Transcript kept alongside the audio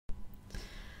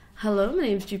Hello, my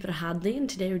name is Jupi, and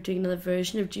today we're doing another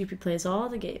version of Jupi Plays All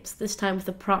the Games, this time with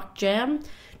the ProcJam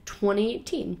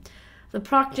 2018. The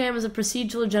ProcJam is a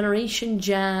procedural generation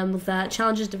jam that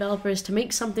challenges developers to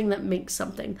make something that makes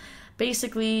something.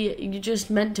 Basically, you're just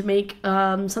meant to make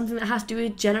something that has to do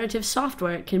with generative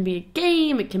software. It can be a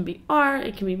game, it can be art,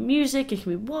 it can be music, it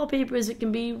can be wallpapers, it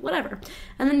can be whatever.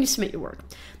 And then you submit your work.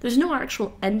 There's no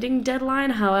actual ending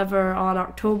deadline, however, on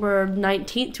October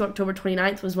 19th to October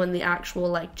 29th was when the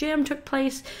actual jam took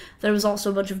place. There was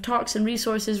also a bunch of talks and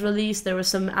resources released, there was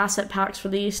some asset packs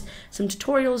released, some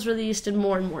tutorials released, and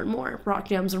more and more and more.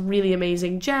 ProcJam's a really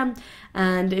amazing jam,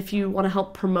 and if you want to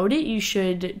help promote it, you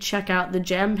should check out the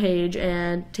jam page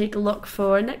and take a look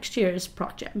for next year's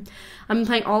ProcJam. I'm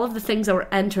playing all of the things that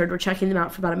were entered. We're checking them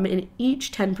out for about a minute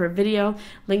each, 10 per video.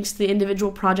 Links to the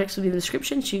individual projects will be in the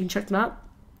description, so you can check them out.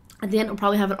 At the end, I'll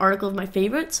probably have an article of my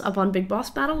favorites up on Big Boss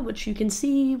Battle, which you can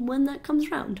see when that comes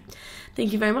around.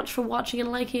 Thank you very much for watching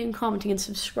and liking and commenting and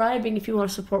subscribing. If you want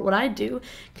to support what I do,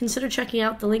 consider checking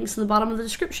out the links in the bottom of the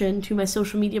description to my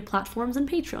social media platforms and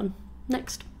Patreon.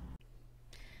 Next.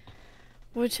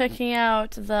 We're checking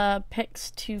out the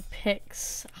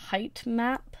Pix2Pix height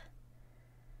map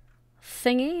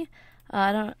thingy.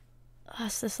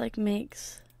 This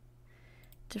makes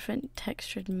different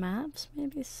textured maps,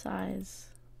 maybe size.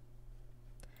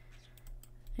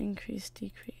 Increase,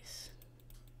 decrease.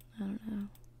 I don't know.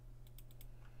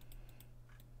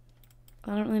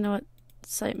 I don't really know what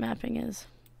site mapping is.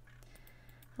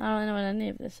 I don't really know what any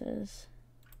of this is.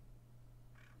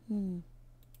 I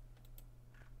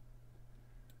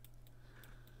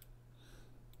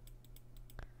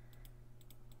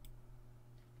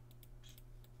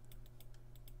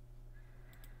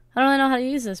don't really know how to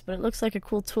use this, but it looks like a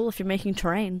cool tool if you're making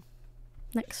terrain.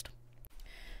 Next.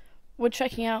 We're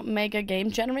checking out Mega Game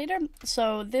Generator.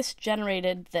 So this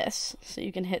generated this, so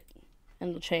you can hit and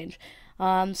it'll change.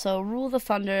 So Rule the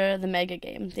Thunder, the Mega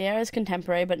Game. The era is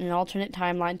contemporary, but in an alternate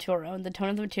timeline to our own. The tone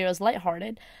of the material is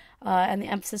lighthearted, and the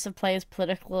emphasis of play is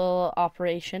political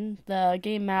operation. The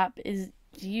game map is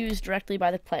used directly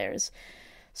by the players.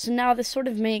 So now this sort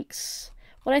of makes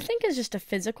what I think is just a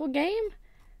physical game,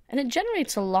 and it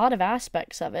generates a lot of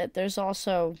aspects of it. There's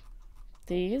also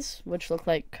these, which look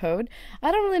like code.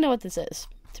 I don't really know what this is,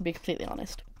 to be completely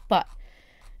honest, but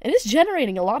it is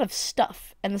generating a lot of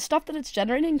stuff, and the stuff that it's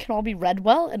generating can all be read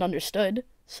well and understood,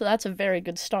 so that's a very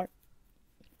good start.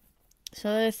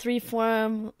 So there are three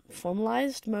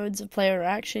formalized modes of player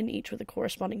interaction, each with a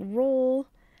corresponding role.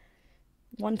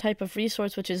 One type of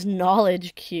resource, which is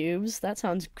knowledge cubes. That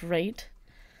sounds great.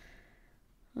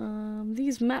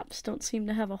 These maps don't seem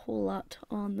to have a whole lot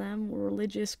on them.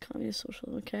 Religious, communist,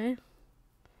 social, okay.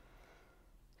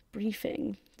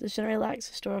 Briefing. This generally lacks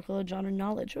historical or genre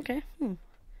knowledge. Okay.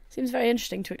 Seems very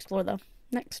interesting to explore, though.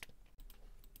 Next.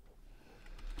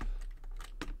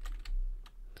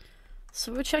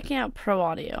 So we're checking out Pro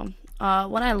Audio.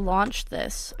 When I launched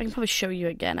this, I can probably show you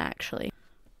again, actually.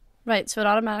 Right, so it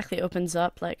automatically opens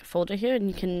up like a folder here, and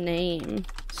you can name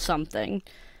something.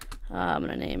 I'm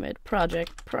going to name it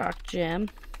Project ProcJam,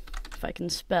 if I can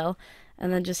spell,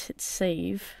 and then just hit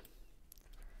save.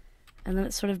 And then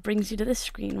it sort of brings you to this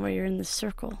screen where you're in this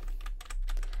circle.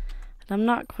 And I'm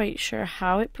not quite sure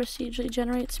how it procedurally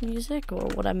generates music or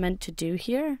what I'm meant to do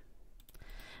here.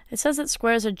 It says that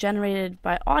squares are generated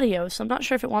by audio, so I'm not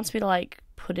sure if it wants me to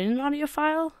put in an audio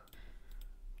file.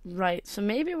 Right, so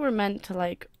maybe we're meant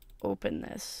to open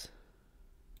this.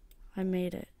 I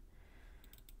made it.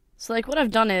 So what I've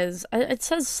done is, it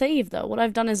says save though. What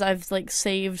I've done is I've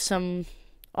saved some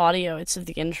audio. It's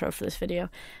the intro for this video.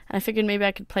 And I figured maybe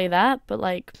I could play that, but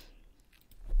I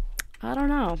don't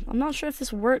know. I'm not sure if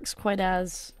this works quite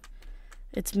as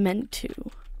it's meant to.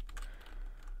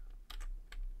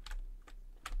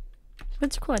 But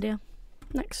it's a cool idea.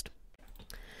 Next.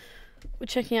 We're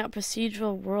checking out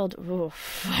Procedural World.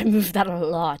 Oof, I moved that a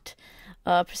lot.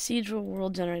 Procedural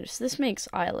World Generator. So this makes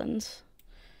islands.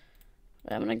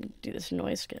 I'm gonna do this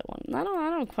noise scale one. I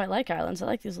don't quite like islands. I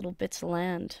like these little bits of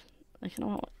land. I kind of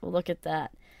want to look at that.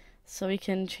 So we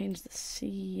can change the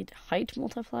seed height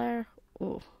multiplier.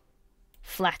 Ooh,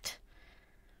 flat.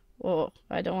 Whoa,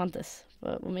 I don't want this,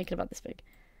 but we'll make it about this big.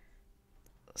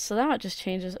 So now it just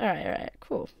changes. All right,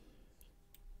 cool.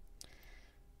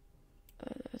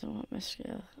 I don't want my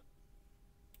scale.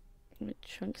 My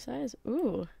chunk size.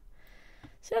 Ooh.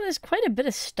 So yeah, there's quite a bit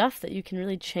of stuff that you can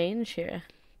really change here.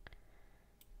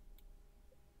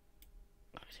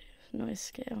 Noise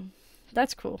scale.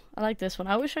 That's cool. I like this one.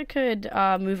 I wish I could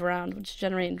move around, which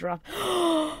generate and drop.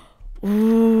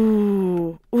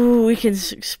 Ooh, we can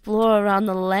explore around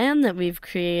the land that we've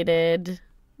created.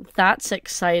 That's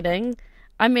exciting.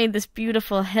 I made this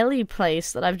beautiful hilly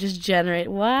place that I've just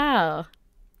generated. Wow.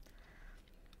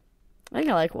 I think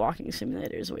I like walking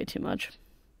simulators way too much.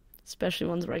 Especially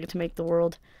ones where I get to make the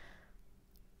world.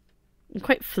 I'm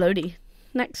quite floaty.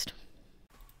 Next.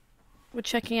 We're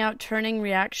checking out turning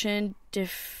reaction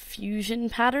diffusion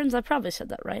patterns. I probably said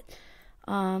that right.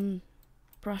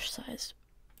 Brush size.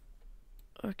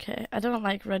 Okay, I don't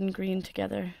like red and green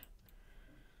together.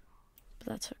 But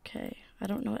that's okay. I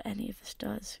don't know what any of this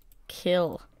does.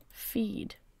 Kill.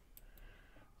 Feed.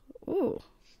 Ooh.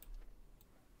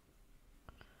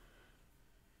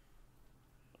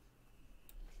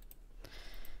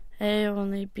 A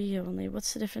only, B only.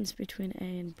 What's the difference between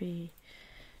A and B?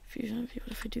 Fusion view.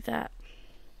 What if we do that?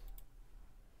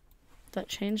 Does that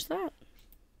change that?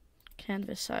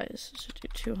 Canvas size. So do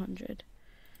 200.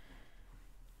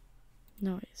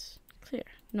 Noise. Clear.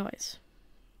 Noise.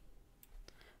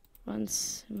 One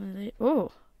simulate.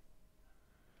 Oh!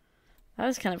 That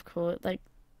was kind of cool. It, like,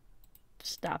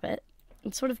 stop it.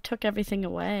 It sort of took everything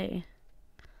away.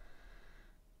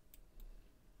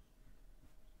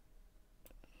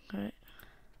 Alright.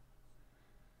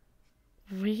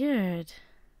 Weird.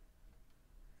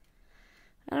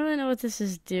 I don't really know what this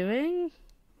is doing,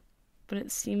 but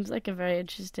it seems like a very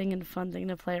interesting and fun thing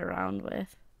to play around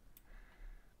with.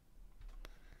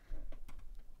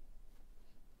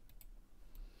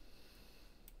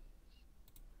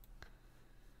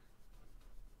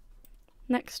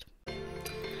 Next.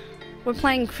 We're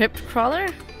playing Crypt Crawler.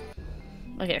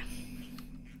 Okay.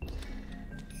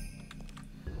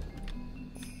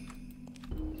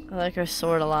 I like our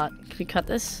sword a lot. Can we cut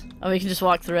this? Oh, we can just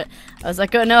walk through it. I was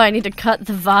like, oh no, I need to cut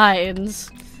the vines.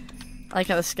 I like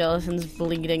how the skeleton's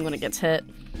bleeding when it gets hit.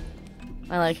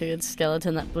 I like a good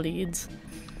skeleton that bleeds.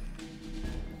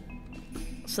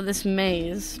 So this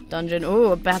maze dungeon...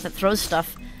 Ooh, a bat that throws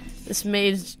stuff. This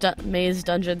maze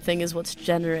dungeon thing is what's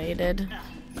generated.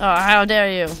 Oh, how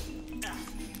dare you.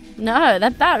 No,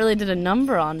 that bat really did a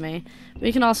number on me.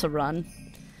 We can also run.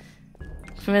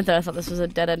 For a minute there, I thought this was a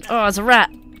dead end. Oh, it's a rat!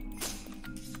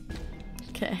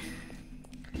 Okay.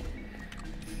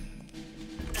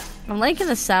 I'm liking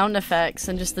the sound effects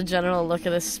and just the general look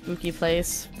of this spooky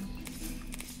place.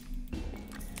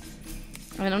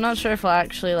 I mean, I'm not sure if we'll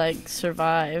actually, like,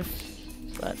 survive,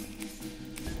 but...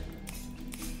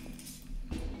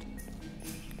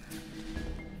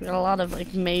 we got a lot of,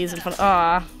 like, maze in front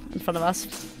of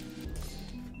us.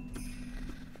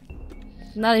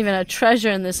 Not even a treasure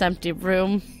in this empty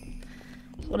room.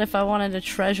 What if I wanted a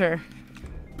treasure?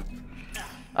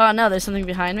 Oh no, there's something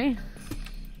behind me.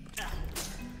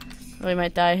 Oh, we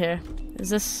might die here. Does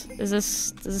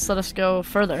this let us go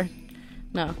further?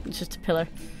 No, it's just a pillar.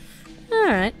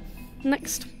 Alright,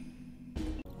 next.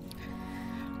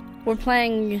 We're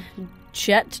playing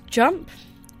Jet Jump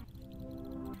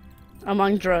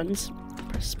among drones.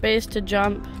 Press space to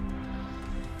jump.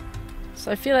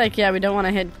 So I feel like, yeah, we don't want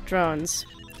to hit drones.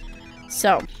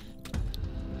 So,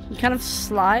 we kind of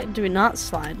slide. Do we not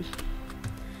slide?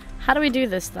 How do we do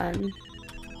this then?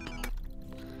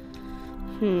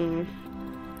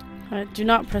 Alright, do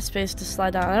not press space to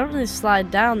slide down. I don't really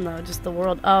slide down though, just the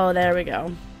world. Oh, there we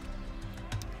go.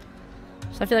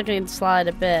 So I feel like I can slide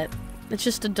a bit. It's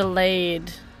just a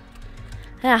delayed...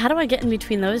 Yeah, how do I get in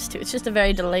between those two? It's just a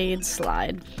very delayed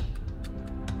slide.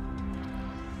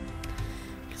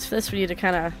 Because for this we need to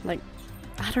kind of, like...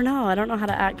 I don't know how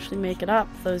to actually make it up,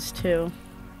 those two.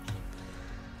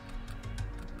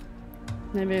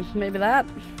 Maybe that?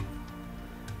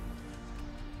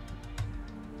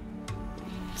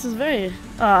 This is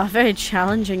a very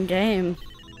challenging game.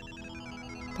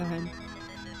 Darn.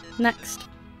 Next.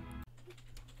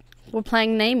 We're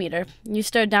playing Name Eater. You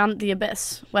stare down at the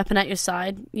abyss, weapon at your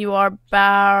side. You are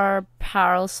Bar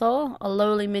Parasol, a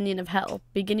lowly minion of hell.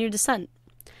 Begin your descent.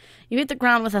 You hit the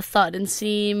ground with a thud and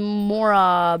see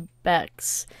Mora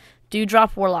Bex,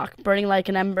 Dewdrop Warlock, burning like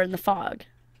an ember in the fog.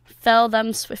 Fell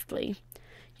them swiftly.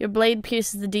 Your blade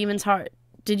pierces the demon's heart.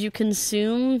 Did you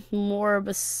consume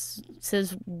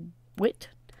Morbus's wit?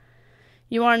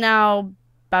 You are now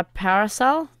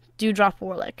Parasol, Dewdrop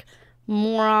Warlock.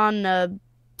 Moron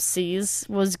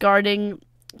was guarding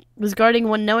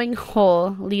one knowing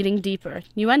hole leading deeper.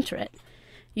 You enter it.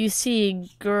 You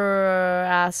see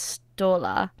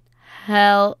Gurastola,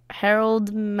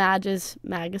 Herald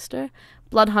Magister,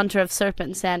 Blood Hunter of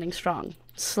Serpent standing strong.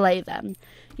 Slay them.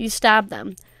 You stab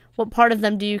them. What part of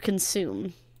them do you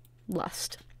consume?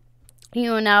 Lust.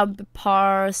 You are now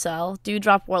Parcel,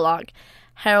 Dewdrop Warlock,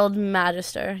 Herald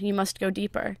Magister. You must go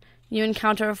deeper. You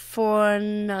encounter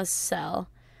Fornacel,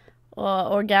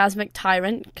 Orgasmic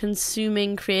Tyrant,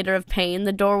 Consuming Creator of Pain,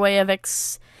 the Doorway of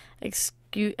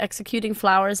executing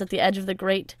flowers at the edge of the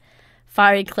great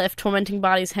fiery cliff, tormenting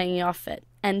bodies hanging off it.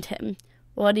 End him.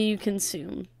 What do you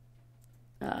consume?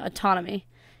 Autonomy.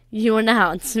 You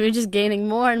announce. We're just gaining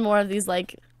more and more of these,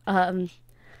 like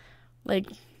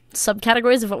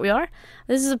subcategories of what we are.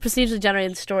 This is a procedurally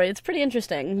generated story. It's pretty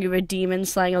interesting. You were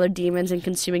demons slaying other demons and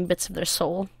consuming bits of their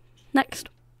soul. Next.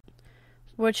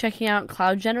 We're checking out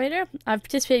Cloud Generator. I've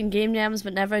participated in game jams,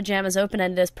 but never a jam as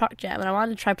open-ended as ProcJam, and I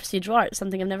wanted to try procedural art,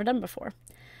 something I've never done before.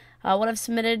 What I've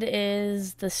submitted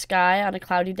is the sky on a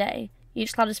cloudy day.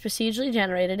 Each cloud is procedurally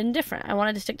generated and different. I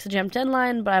wanted to stick to the jam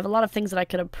deadline, but I have a lot of things that I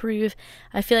could improve.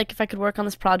 I feel like I could work on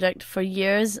this project for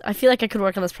years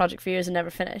and never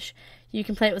finish. You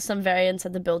can play it with some variants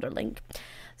at the builder link.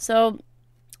 So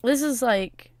this is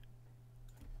like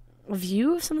a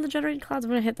view of some of the generated clouds.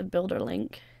 I'm going to hit the builder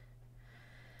link.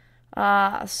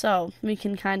 So we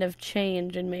can kind of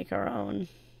change and make our own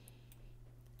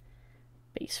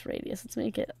base radius. Let's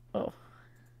make it,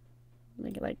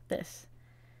 make it like this.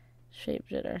 Shape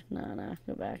jitter. No,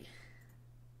 go back.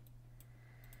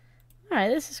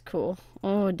 Alright, this is cool.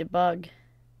 Oh, debug.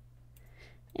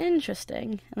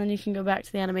 Interesting. And then you can go back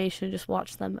to the animation and just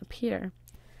watch them appear.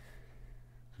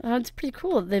 It's pretty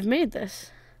cool that they've made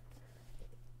this.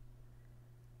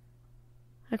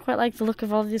 I quite like the look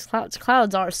of all of these clouds.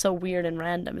 Clouds are so weird and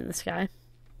random in the sky.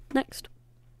 Next.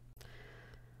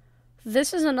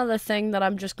 This is another thing that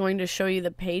I'm just going to show you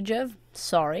the page of.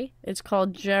 Sorry. It's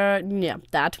called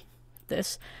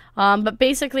this. But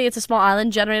basically it's a small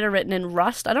island generator written in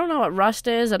Rust. I don't know what Rust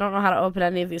is. I don't know how to open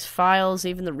any of these files.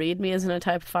 Even the README isn't a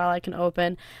type of file I can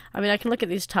open. I mean, I can look at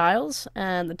these tiles,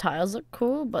 and the tiles look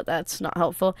cool, but that's not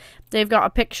helpful. They've got a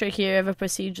picture here of a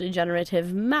procedurally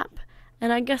generative map,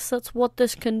 and I guess that's what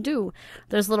this can do.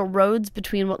 There's little roads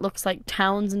between what looks like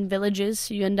towns and villages,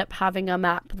 so you end up having a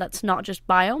map that's not just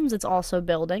biomes, it's also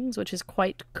buildings, which is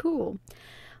quite cool.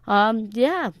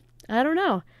 Yeah, I don't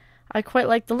know. I quite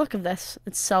like the look of this.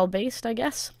 It's cell-based, I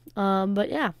guess. But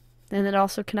yeah. And it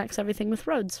also connects everything with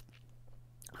roads.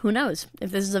 Who knows?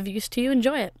 If this is of use to you,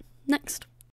 enjoy it. Next.